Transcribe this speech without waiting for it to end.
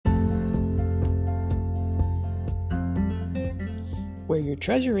Where your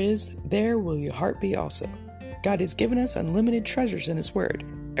treasure is, there will your heart be also. God has given us unlimited treasures in His Word.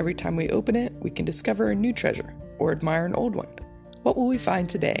 Every time we open it, we can discover a new treasure or admire an old one. What will we find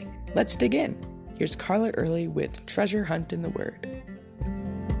today? Let's dig in. Here's Carla Early with Treasure Hunt in the Word.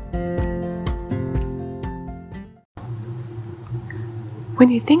 When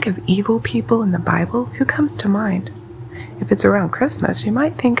you think of evil people in the Bible, who comes to mind? If it's around Christmas, you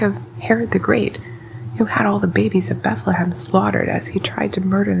might think of Herod the Great, who had all the babies of Bethlehem slaughtered as he tried to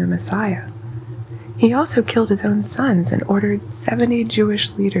murder the Messiah. He also killed his own sons and ordered 70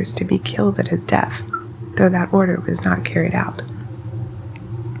 Jewish leaders to be killed at his death, though that order was not carried out.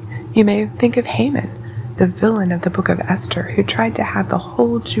 You may think of Haman, the villain of the book of Esther, who tried to have the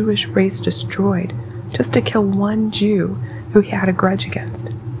whole Jewish race destroyed just to kill one Jew who he had a grudge against.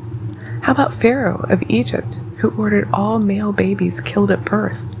 How about Pharaoh of Egypt, who ordered all male babies killed at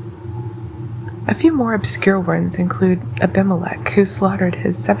birth? A few more obscure ones include Abimelech, who slaughtered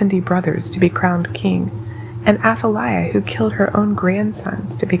his 70 brothers to be crowned king, and Athaliah, who killed her own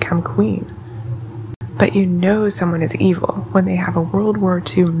grandsons to become queen. But you know someone is evil when they have a World War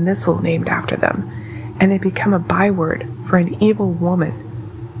II missile named after them, and they become a byword for an evil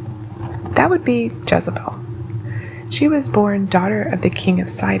woman. That would be Jezebel. She was born daughter of the king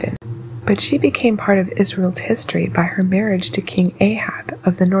of Sidon, but she became part of Israel's history by her marriage to King Ahab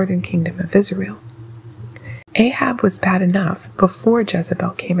of the northern kingdom of Israel. Ahab was bad enough before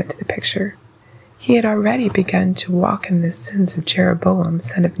Jezebel came into the picture. He had already begun to walk in the sins of Jeroboam,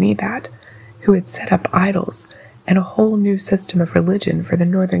 son of Nebat, who had set up idols and a whole new system of religion for the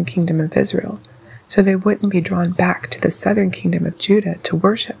northern kingdom of Israel, so they wouldn't be drawn back to the southern kingdom of Judah to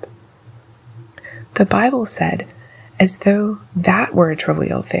worship. The Bible said, as though that were a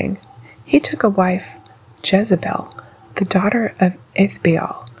trivial thing, he took a wife, Jezebel, the daughter of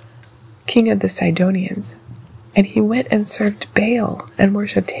Ethbaal, king of the Sidonians, and he went and served Baal and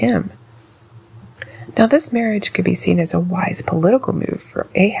worshipped him. Now this marriage could be seen as a wise political move for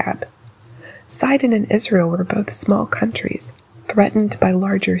Ahab. Sidon and Israel were both small countries, threatened by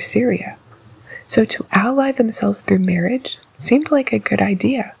larger Syria, so to ally themselves through marriage seemed like a good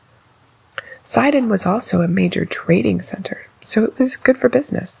idea. Sidon was also a major trading center, so it was good for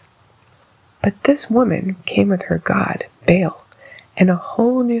business. But this woman came with her god, Baal, and a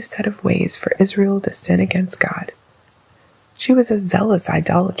whole new set of ways for Israel to sin against God. She was a zealous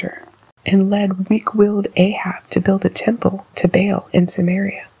idolater and led weak-willed Ahab to build a temple to Baal in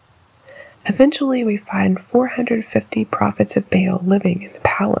Samaria. Eventually, we find 450 prophets of Baal living in the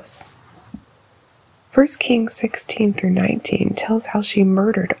palace. 1 Kings 16 through 19 tells how she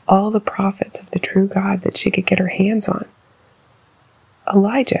murdered all the prophets of the true God that she could get her hands on.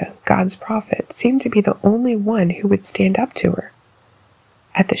 Elijah, God's prophet, seemed to be the only one who would stand up to her.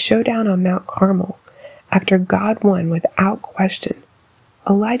 At the showdown on Mount Carmel, after God won without question,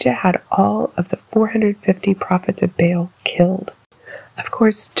 Elijah had all of the 450 prophets of Baal killed. Of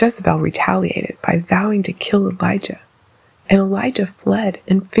course, Jezebel retaliated by vowing to kill Elijah, and Elijah fled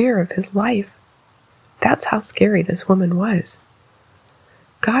in fear of his life. That's how scary this woman was.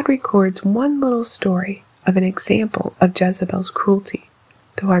 God records one little story of an example of Jezebel's cruelty,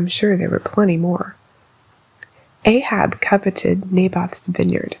 though I'm sure there were plenty more. Ahab coveted Naboth's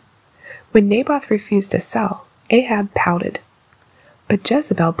vineyard. When Naboth refused to sell, Ahab pouted. But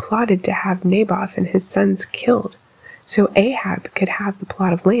Jezebel plotted to have Naboth and his sons killed, so Ahab could have the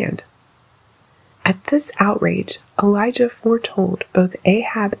plot of land. At this outrage, Elijah foretold both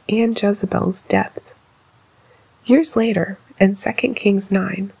Ahab and Jezebel's deaths. Years later, in 2 Kings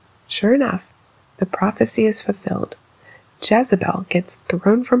 9, sure enough, the prophecy is fulfilled. Jezebel gets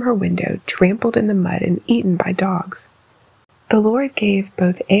thrown from her window, trampled in the mud, and eaten by dogs. The Lord gave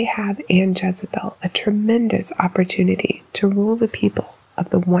both Ahab and Jezebel a tremendous opportunity to rule the people of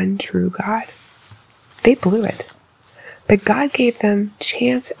the one true God. They blew it, but God gave them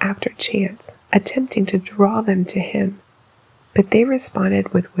chance after chance, attempting to draw them to Him, but they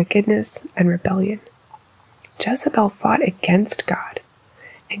responded with wickedness and rebellion. Jezebel fought against God,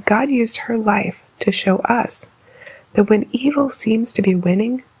 and God used her life to show us that when evil seems to be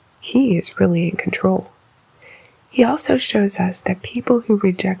winning, He is really in control. He also shows us that people who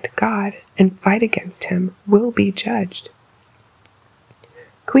reject God and fight against Him will be judged.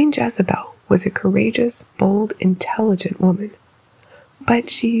 Queen Jezebel was a courageous, bold, intelligent woman, but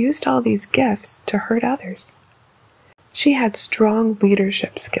she used all these gifts to hurt others. She had strong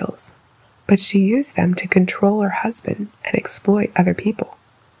leadership skills, but she used them to control her husband and exploit other people.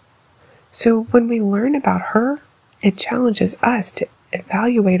 So when we learn about her, it challenges us to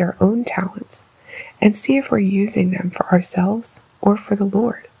evaluate our own talents and see if we're using them for ourselves or for the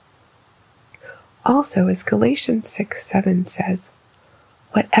Lord. Also, as Galatians 6:7 says,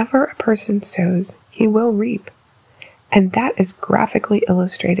 Whatever a person sows, he will reap. And that is graphically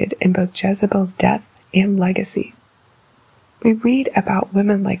illustrated in both Jezebel's death and legacy. We read about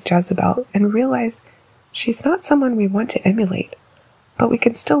women like Jezebel and realize she's not someone we want to emulate, but we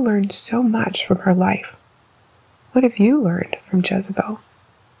can still learn so much from her life. What have you learned from Jezebel?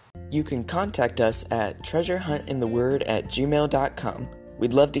 You can contact us at treasurehuntintheword@gmail.com.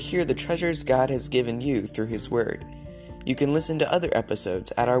 We'd love to hear the treasures God has given you through His Word. You can listen to other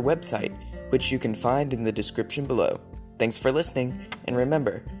episodes at our website, which you can find in the description below. Thanks for listening, and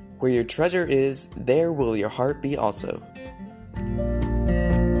remember, where your treasure is, there will your heart be also.